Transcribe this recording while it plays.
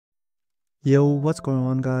Yo, what's going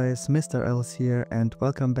on guys, MrL's here and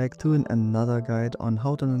welcome back to another guide on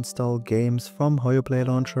how to install games from HoYoPlay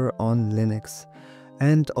launcher on Linux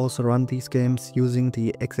and also run these games using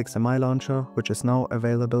the XXMI launcher, which is now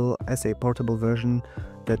available as a portable version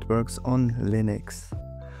that works on Linux.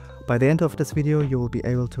 By the end of this video you will be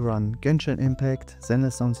able to run Genshin Impact,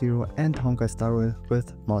 Zenless Zone Zero and Honkai Star Rail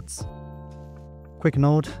with mods. Quick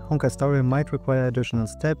note, Honkai Star Rail might require additional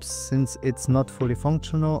steps since it's not fully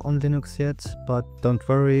functional on Linux yet, but don't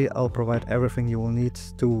worry, I'll provide everything you will need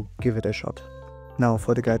to give it a shot. Now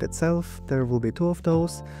for the guide itself, there will be two of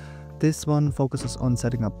those. This one focuses on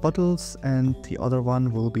setting up bottles and the other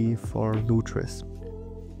one will be for Lutris.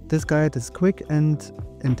 This guide is quick and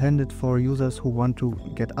intended for users who want to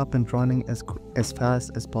get up and running as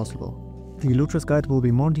fast as possible. The Lutris guide will be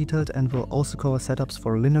more detailed and will also cover setups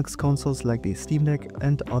for Linux consoles like the Steam Deck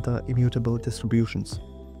and other immutable distributions.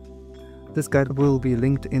 This guide will be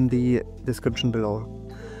linked in the description below.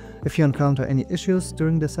 If you encounter any issues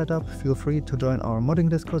during the setup, feel free to join our modding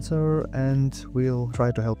Discord server and we'll try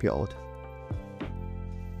to help you out.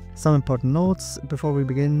 Some important notes before we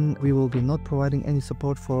begin: we will be not providing any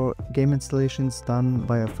support for game installations done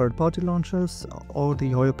via third-party launchers or the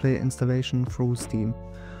HoYoPlay installation through Steam.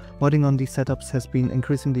 Modding on these setups has been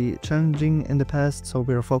increasingly challenging in the past, so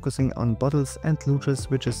we are focusing on bottles and Lutris,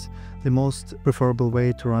 which is the most preferable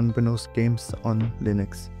way to run Windows games on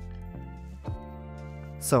Linux.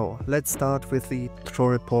 So let's start with the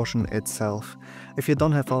tutorial portion itself. If you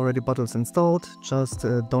don't have already bottles installed, just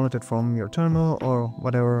download it from your terminal or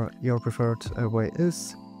whatever your preferred way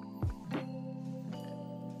is.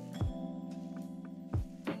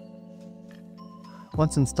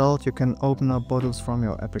 Once installed, you can open up bottles from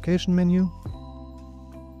your application menu.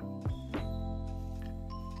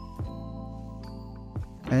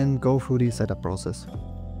 And go through the setup process.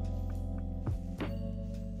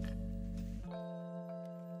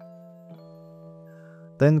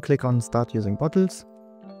 Then click on Start using bottles.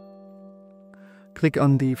 Click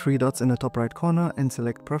on the three dots in the top right corner and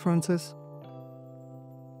select Preferences.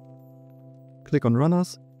 Click on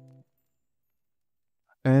Runners.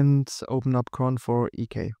 And open up cron for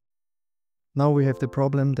EK. Now we have the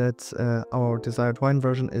problem that our desired wine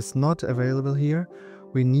version is not available here.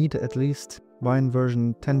 We need at least wine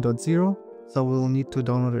version 10.0, so we'll need to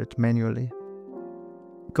download it manually.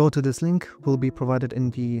 Go to this link, will be provided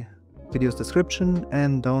in the video's description,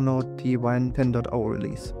 and download the wine 10.0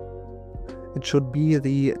 release. It should be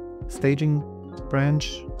the staging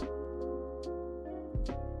branch.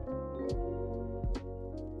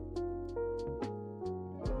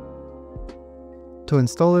 To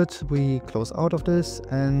install it, we close out of this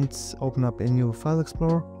and open up a new file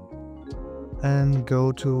explorer and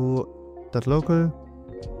go to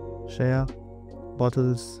 .local, share,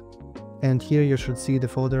 bottles, and here you should see the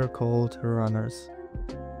folder called runners.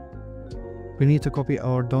 We need to copy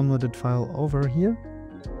our downloaded file over here,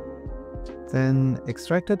 then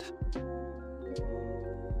extract it.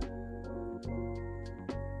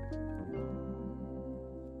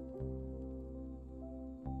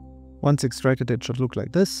 Once extracted, it should look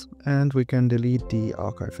like this, and we can delete the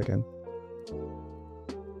archive again.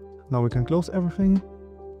 Now we can close everything,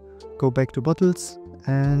 go back to bottles,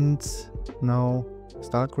 and now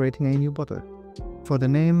start creating a new bottle. For the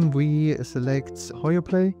name, we select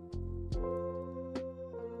HoYoPlay.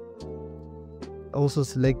 Also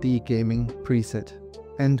select the gaming preset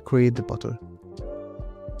and create the bottle.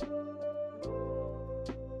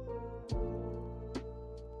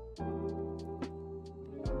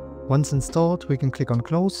 Once installed, we can click on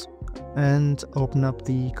Close and open up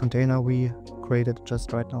the container we created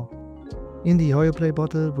just right now. In the HoYoPlay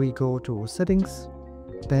bottle, we go to Settings,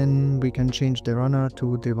 then we can change the runner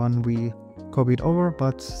to the one we copied over,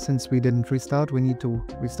 but since we didn't restart, we need to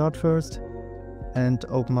restart first and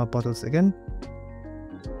open up bottles again.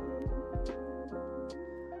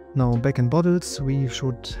 Now back in bottles, we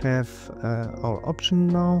should have our option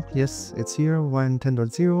now. Yes, it's here, wine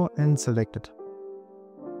 10.0, and select it.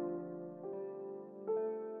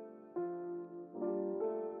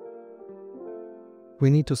 We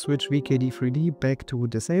need to switch VKD3D back to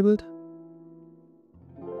disabled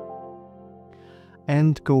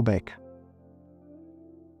and go back.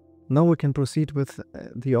 Now we can proceed with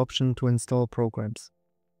the option to install programs.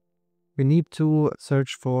 We need to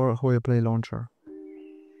search for HoYoPlay launcher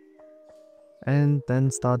and then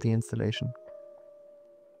start the installation.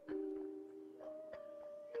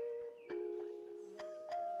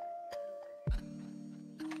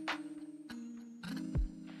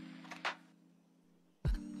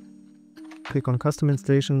 Click on Custom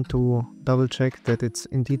Installation to double check that it's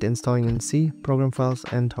indeed installing in C, Program Files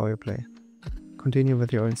and HoYoPlay. Continue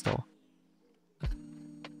with your install.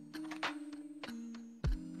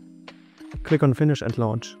 Click on Finish and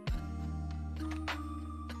Launch.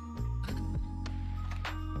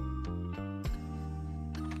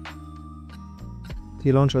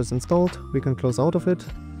 The launcher is installed, we can close out of it,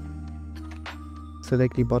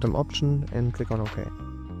 select the bottom option and click on OK.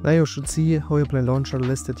 Now you should see HoYoPlay Launcher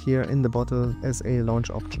listed here in the bottle as a launch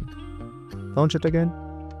option. Launch it again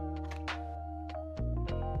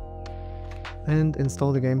and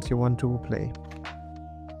install the games you want to play.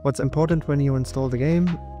 What's important when you install the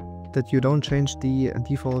game, that you don't change the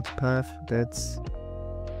default path that's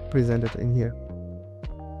presented in here.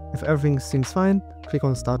 If everything seems fine, click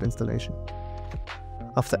on Start Installation.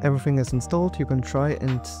 After everything is installed, you can try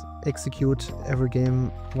and execute every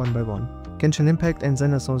game one by one. Genshin Impact and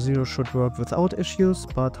Xena Zone Zero should work without issues,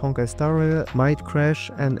 but Honkai Star Rail might crash,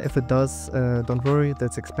 and if it does, don't worry,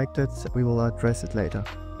 that's expected, we will address it later.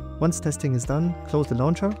 Once testing is done, close the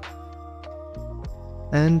launcher.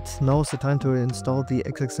 And now's the time to install the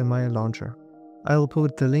XXMI launcher. I'll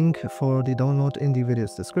put the link for the download in the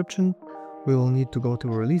video's description. We will need to go to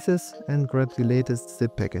Releases and grab the latest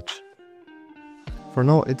zip package. For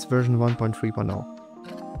now it's version 1.3.0.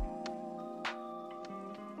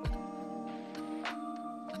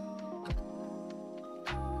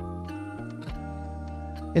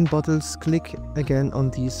 In Bottles, click again on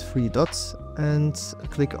these three dots and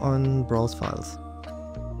click on Browse Files.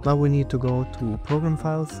 Now we need to go to Program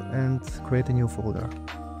Files and create a new folder.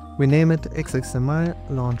 We name it XXMI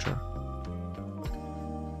Launcher.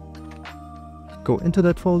 Go into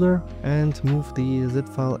that folder and move the zip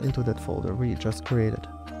file into that folder we just created.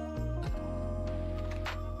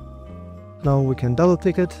 Now we can double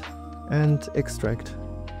click it and extract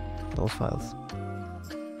those files.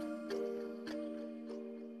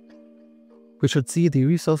 We should see the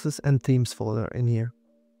Resources and Themes folder in here.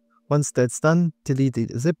 Once that's done, delete the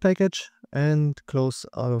zip package and close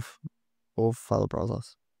out of both file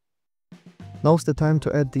browsers. Now's the time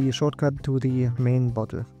to add the shortcut to the main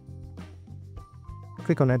bottle.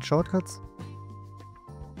 Click on Add Shortcuts,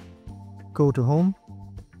 go to Home,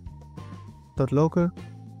 .local,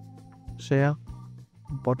 Share,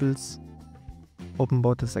 Bottles, open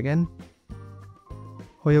Bottles again,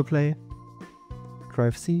 HoYoPlay,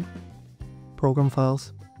 Drive C, Program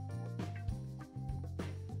Files,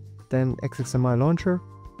 then XXMI Launcher,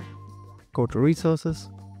 go to Resources,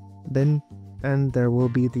 and there will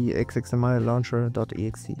be the XXMI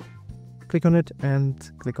Launcher.exe. Click on it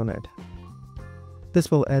and click on Add. This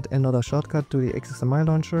will add another shortcut to the XXMI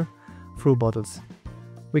Launcher through Bottles.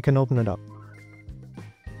 We can open it up.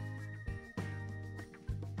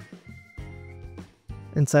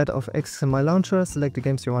 Inside of XXMI Launcher, select the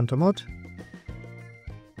games you want to mod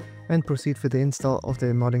and proceed with the install of the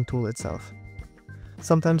modding tool itself.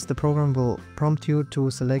 Sometimes the program will prompt you to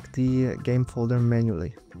select the game folder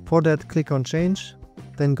manually. For that, click on Change,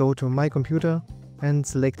 then go to My Computer and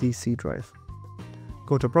select the C drive.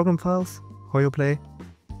 Go to Program Files, HoYoPlay,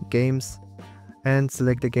 Games, and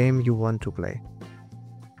select the game you want to play.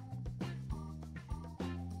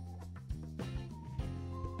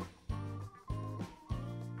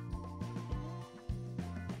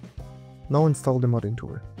 Now install the modding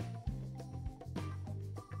tool.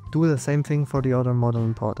 Do the same thing for the other model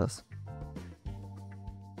importers.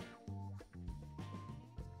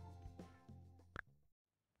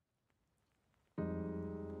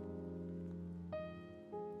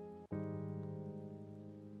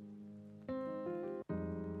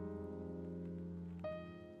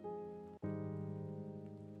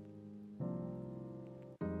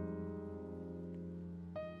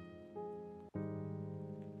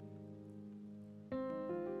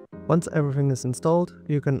 Once everything is installed,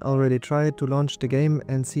 you can already try to launch the game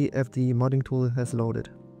and see if the modding tool has loaded.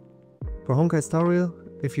 For Honkai Star Rail,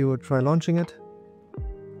 if you try launching it,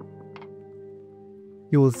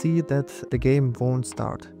 you will see that the game won't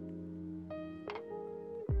start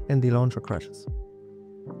and the launcher crashes.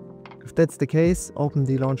 If that's the case, open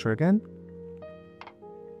the launcher again,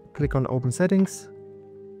 click on Open Settings,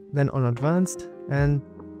 then on Advanced and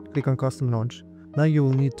click on Custom Launch. Now you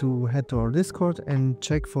will need to head to our Discord and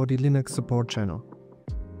check for the Linux support channel.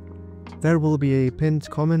 There will be a pinned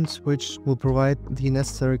comment which will provide the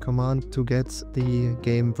necessary command to get the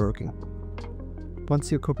game working.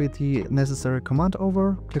 Once you copy the necessary command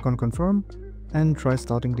over, click on Confirm and try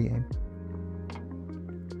starting the game.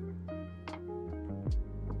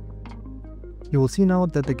 You will see now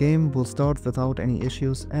that the game will start without any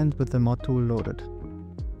issues and with the mod tool loaded.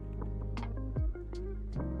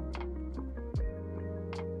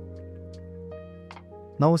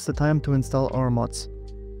 Now is the time to install our mods.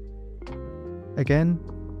 Again,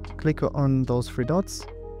 click on those three dots,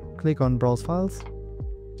 click on Browse Files,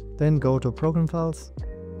 then go to Program Files,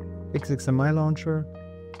 XXMI launcher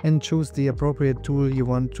and choose the appropriate tool you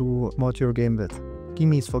want to mod your game with.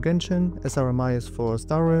 Gimi is for Genshin, SRMI is for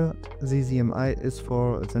Star Rail, ZZMI is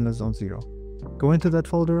for Zenless Zone Zero. Go into that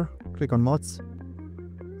folder, click on mods.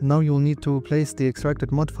 Now you'll need to place the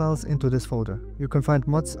extracted mod files into this folder. You can find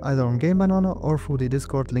mods either on GameBanana or through the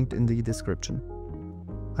Discord linked in the description.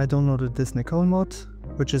 I downloaded this Nicole mod,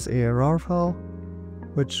 which is a RAR file,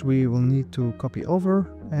 which we will need to copy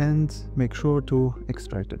over and make sure to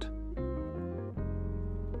extract it.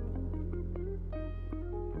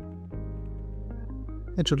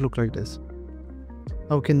 It should look like this.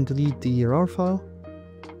 Now we can delete the RAR file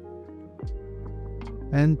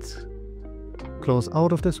and close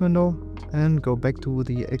out of this window and go back to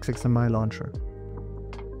the XXMI launcher.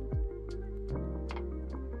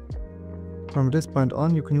 From this point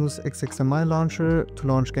on, you can use XXMI launcher to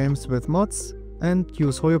launch games with mods and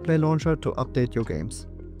use HoYoPlay launcher to update your games.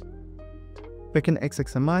 Back in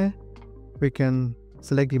XXMI, we can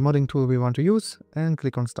select the modding tool we want to use and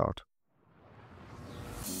click on Start.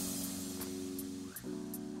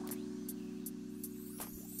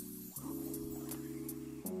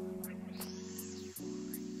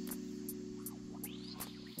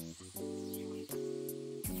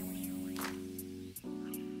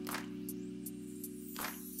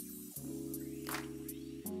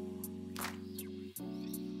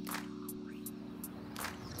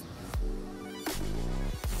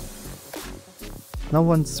 Now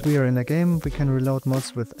once we are in a game, we can reload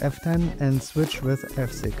mods with F10 and switch with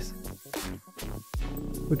F6.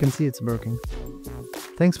 We can see it's working.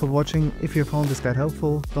 Thanks for watching. If you found this guide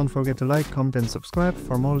helpful, don't forget to like, comment and subscribe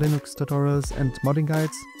for more Linux tutorials and modding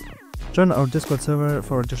guides. Join our Discord server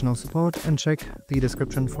for additional support and check the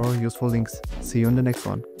description for useful links. See you in the next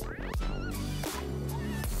one.